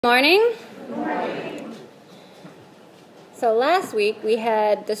Morning. So last week we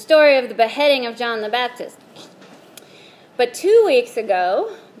had the story of the beheading of John the Baptist. But 2 weeks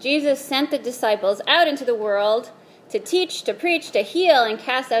ago, Jesus sent the disciples out into the world to teach, to preach, to heal, and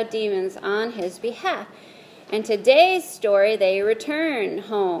cast out demons on his behalf. And today's story, they return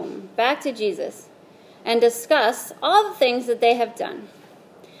home, back to Jesus, and discuss all the things that they have done.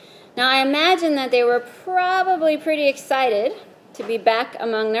 Now I imagine that they were probably pretty excited to be back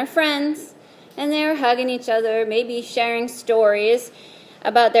among their friends, and they were hugging each other, maybe sharing stories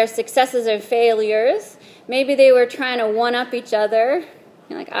about their successes and failures. Maybe they were trying to one-up each other.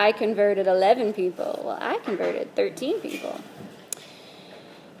 Like, I converted 11 people. Well, I converted 13 people.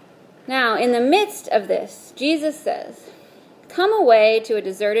 Now, in the midst of this, Jesus says, "Come away to a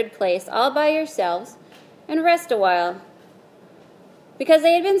deserted place all by yourselves and rest a while." Because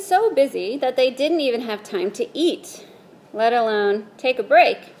they had been so busy that they didn't even have time to eat, let alone take a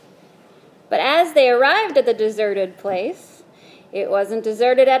break. But as they arrived at the deserted place, it wasn't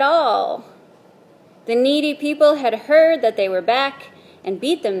deserted at all. The needy people had heard that they were back and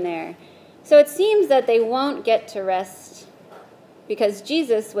beat them there. So it seems that they won't get to rest because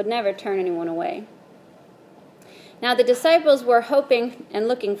Jesus would never turn anyone away. Now the disciples were hoping and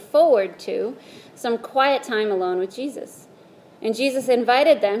looking forward to some quiet time alone with Jesus. And Jesus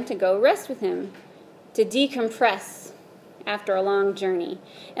invited them to go rest with him, to decompress after a long journey.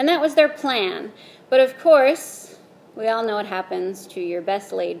 And that was their plan. But of course, we all know what happens to your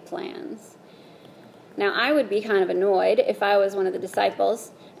best laid plans. Now, I would be kind of annoyed if I was one of the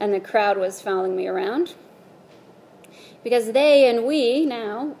disciples and the crowd was following me around. Because they and we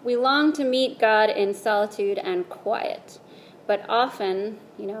long to meet God in solitude and quiet. But often,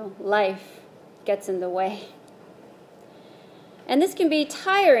 life gets in the way. And this can be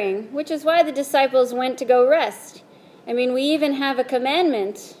tiring, which is why the disciples went to go rest. We even have a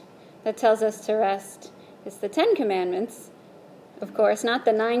commandment that tells us to rest. It's the 10 Commandments, of course, not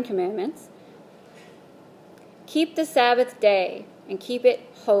the 9 Commandments. Keep the Sabbath day and keep it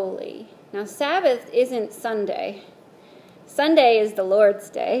holy. Now, Sabbath isn't Sunday. Sunday is the Lord's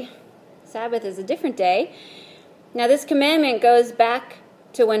day. Sabbath is a different day. Now, this commandment goes back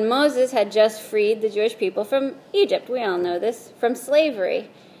to when Moses had just freed the Jewish people from Egypt. We all know this, from slavery.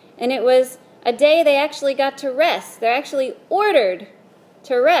 And it was a day they actually got to rest. They're actually ordered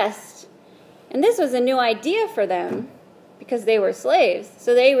to rest. And this was a new idea for them because they were slaves.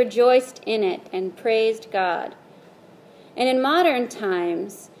 So they rejoiced in it and praised God. And in modern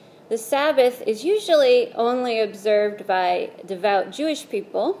times, the Sabbath is usually only observed by devout Jewish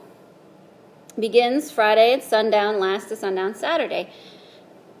people. Begins Friday at sundown, lasts to sundown Saturday.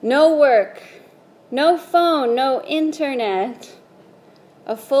 No work, no phone, no internet.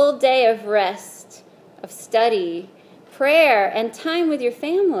 A full day of rest, of study, prayer, and time with your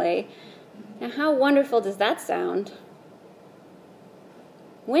family. Now, how wonderful does that sound?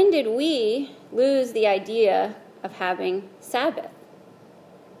 When did we lose the idea of having Sabbath?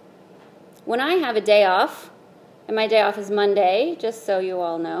 When I have a day off, and my day off is Monday, just so you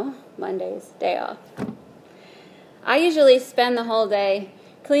all know, Monday's day off, I usually spend the whole day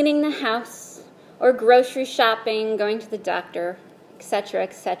cleaning the house or grocery shopping, going to the doctor, etc.,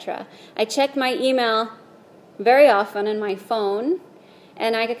 etc. I check my email very often on my phone,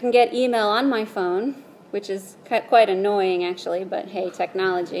 and I can get email on my phone, which is quite annoying actually, but hey,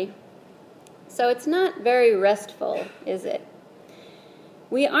 technology. So it's not very restful, is it?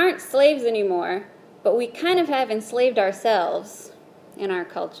 We aren't slaves anymore, but we kind of have enslaved ourselves in our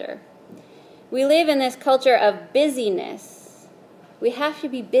culture. We live in this culture of busyness. We have to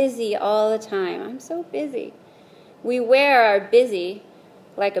be busy all the time. I'm so busy. We wear our busy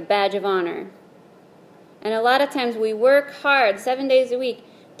like a badge of honor. And a lot of times we work hard 7 days a week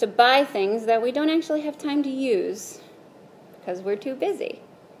to buy things that we don't actually have time to use because we're too busy.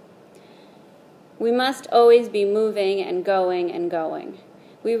 We must always be moving and going and going.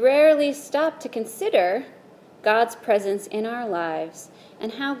 We rarely stop to consider God's presence in our lives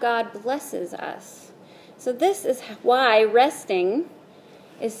and how God blesses us. So this is why resting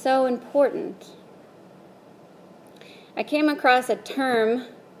is so important. I came across a term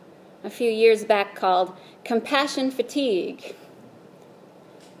a few years back called compassion fatigue.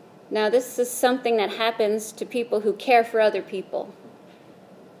 Now, this is something that happens to people who care for other people.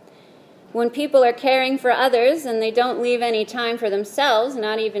 When people are caring for others and they don't leave any time for themselves,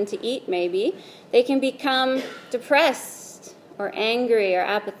 not even to eat maybe, they can become depressed or angry or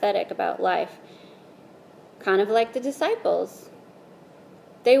apathetic about life. Kind of like the disciples.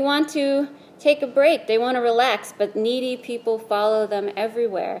 They want to take a break. They want to relax, but needy people follow them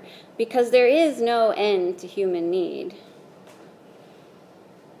everywhere because there is no end to human need.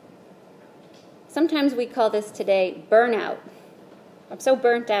 Sometimes we call this today burnout. I'm so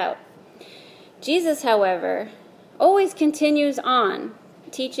burnt out. Jesus, however, always continues on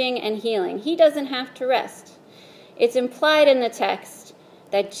teaching and healing. He doesn't have to rest. It's implied in the text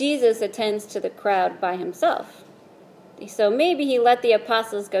that Jesus attends to the crowd by himself. So maybe he let the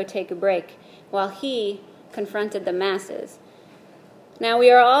apostles go take a break while he confronted the masses. Now, we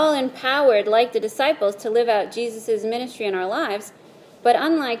are all empowered, like the disciples, to live out Jesus' ministry in our lives, but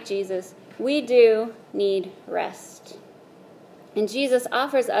unlike Jesus, we do need rest. And Jesus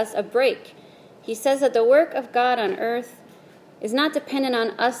offers us a break. He says that the work of God on earth is not dependent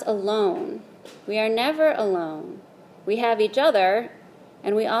on us alone. We are never alone. We have each other,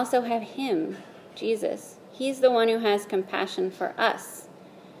 and we also have him, Jesus. He's the one who has compassion for us,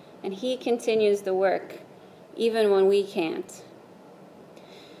 and he continues the work even when we can't.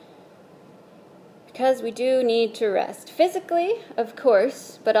 Because we do need to rest. Physically, of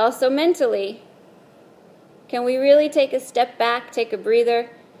course, but also mentally. Can we really take a step back, take a breather,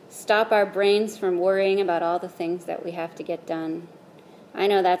 stop our brains from worrying about all the things that we have to get done? I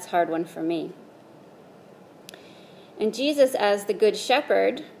know that's a hard one for me. And Jesus, as the Good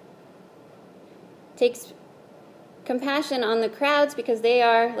Shepherd, takes compassion on the crowds because they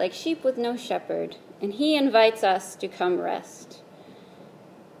are like sheep with no shepherd, and he invites us to come rest.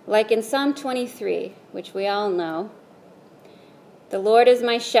 Like in Psalm 23, which we all know, "The Lord is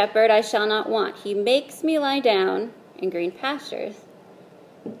my shepherd, I shall not want. He makes me lie down in green pastures."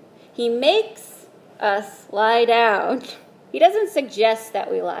 He makes us lie down. He doesn't suggest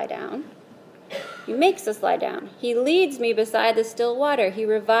that we lie down. He makes us lie down. He leads me beside the still water. He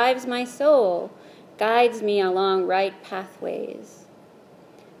revives my soul, guides me along right pathways.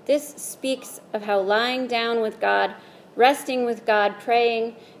 This speaks of how lying down with God, resting with God,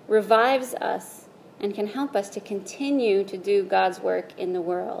 praying, revives us and can help us to continue to do God's work in the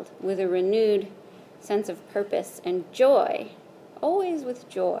world with a renewed sense of purpose and joy, always with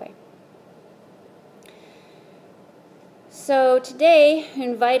joy. So today, I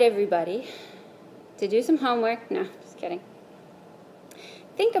invite everybody to do some homework. No, just kidding.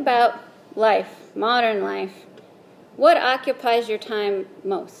 Think about life, modern life. What occupies your time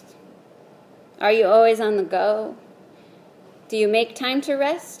most? Are you always on the go? Do you make time to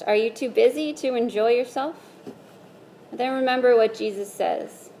rest? Are you too busy to enjoy yourself? Then remember what Jesus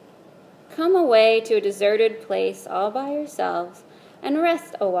says. Come away to a deserted place all by yourselves and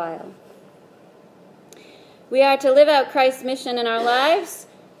rest a while. We are to live out Christ's mission in our lives,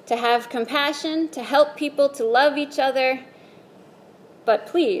 to have compassion, to help people, to love each other. But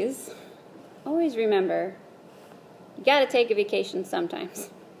please, always remember, you got to take a vacation sometimes.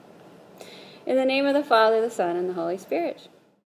 In the name of the Father, the Son, and the Holy Spirit.